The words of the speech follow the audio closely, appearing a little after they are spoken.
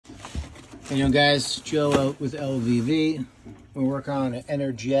You know, guys, Joe with LVV. We're working on an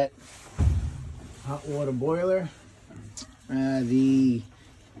EverJet hot water boiler. The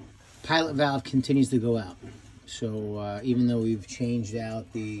pilot valve continues to go out. So even though we've changed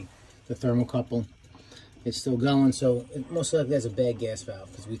out the thermocouple, it's still going. So it most likely has a bad gas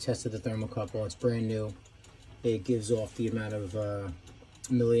valve because we tested the thermocouple. It's brand new. It gives off the amount of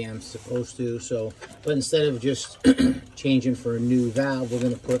milliamps it's supposed to. So, but instead of just changing for a new valve, we're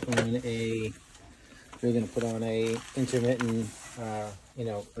going to put on a intermittent, a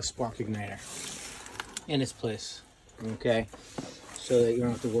spark igniter in its place. Okay, so that you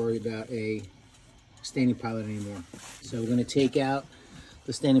don't have to worry about a standing pilot anymore. So we're going to take out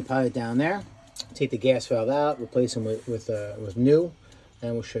the standing pilot down there, take the gas valve out, replace them with new,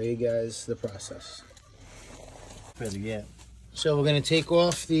 and we'll show you guys the process. EverJet. So we're going to take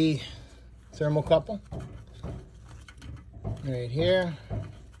off the thermocouple right here,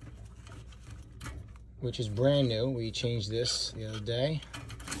 which is brand new. We changed this the other day.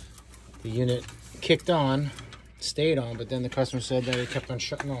 The unit kicked on, stayed on, but then the customer said that it kept on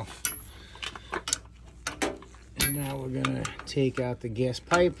shutting off. And now we're going to take out the gas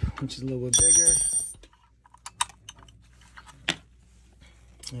pipe, which is a little bit bigger.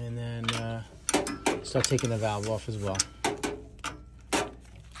 And then start taking the valve off as well.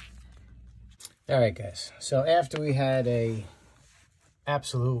 All right, guys, so after we had a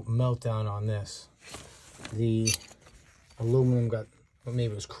absolute meltdown on this, the aluminum got,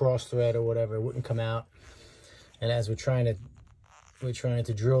 maybe it was cross thread or whatever, it wouldn't come out. And as we're trying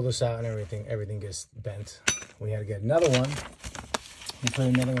to drill this out and everything gets bent. We had to get another one. We put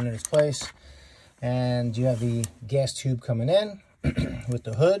another one in its place. And you have the gas tube coming in with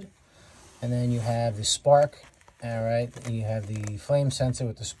the hood. And then you have the spark. All right, you have the flame sensor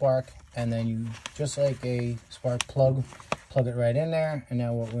with the spark, and then you, just like a spark plug it right in there. And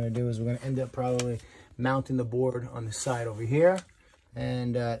now what we're going to do is we're going to end up probably mounting the board on the side over here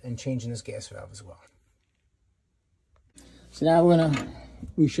and changing this gas valve as well. So now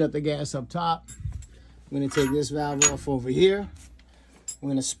we shut the gas up top. I'm going to take this valve off over here. We're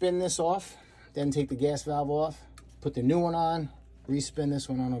going to spin this off, then take the gas valve off, put the new one on, respin this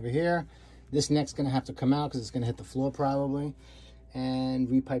one on over here. This neck's going to have to come out because it's going to hit the floor probably, and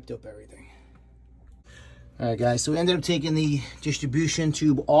repiped up everything. All right, guys, so we ended up taking the distribution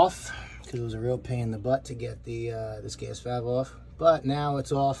tube off because it was a real pain in the butt to get the this gas valve off. But now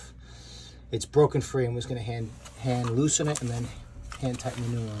it's off. It's broken free. I'm just going to hand loosen it and then hand tighten the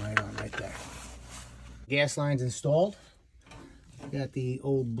new one right on right there. Gas line's installed. Got the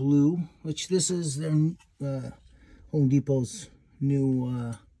old blue, which this is their Home Depot's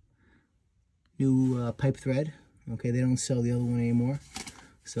new pipe thread. Okay, they don't sell the other one anymore,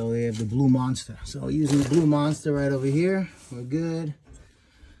 so they have the blue monster. So using the blue monster right over here, we're good.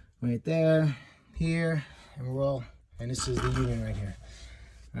 Right there, here, and we're all. And this is the unit right here.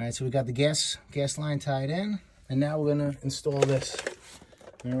 All right, so we got the gas line tied in, and now we're gonna install this.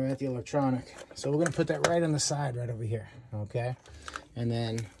 And we're at the electronic, so we're gonna put that right on the side, right over here. Okay, and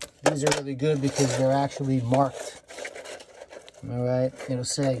then these are really good because they're actually marked. All right, it'll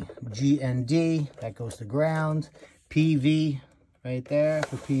say GND, that goes to ground, PV, right there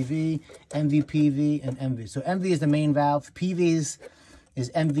for PV, MVPV, and MV. So MV is the main valve, PV is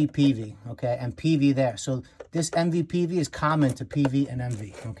MVPV, okay, and PV there. So this MVPV is common to PV and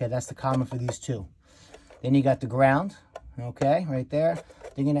MV, okay, that's the common for these two. Then you got the ground, okay, right there.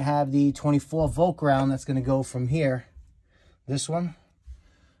 Then you're gonna have the 24-volt ground that's gonna go from here, this one,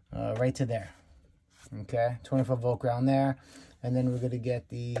 right to there, okay, 24-volt ground there. And then we're going to get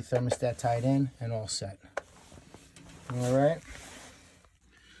the thermostat tied in and all set. All right.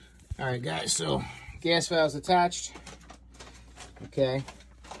 All right, guys. So gas valve's attached. Okay.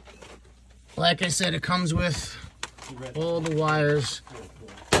 Like I said, it comes with all the wires.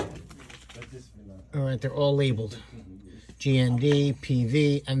 All right, they're all labeled. GND,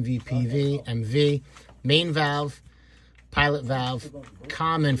 PV, MVPV, MV, main valve, pilot valve,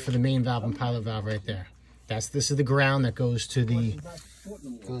 common for the main valve and pilot valve right there. This is the ground that goes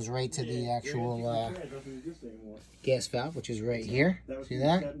right to the actual gas valve, which is right here. See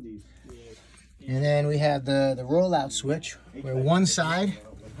that? And then we have the rollout switch, where one side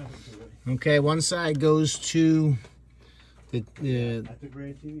goes to the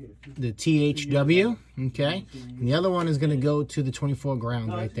THW, okay, and the other one is going to go to the 24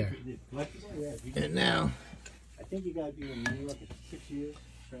 ground right there. And now, I think you got to be in New York for 6 years,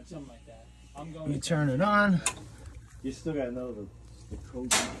 something like that. Let me turn it on. You still got to know the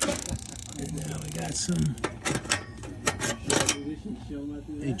code. And now we got some.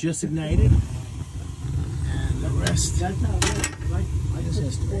 It just ignited. And the rest. That's how it works, right? This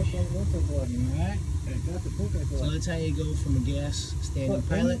history. Alright? So that's how you go from a gas standing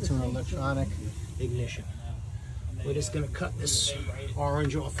pilot to an electronic ignition. We're just going to cut this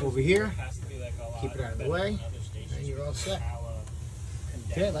orange off over here, keep it out of the way, and you're all set.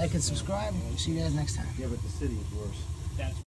 Okay, like and subscribe. See you guys next time. Yeah, but the city is worse.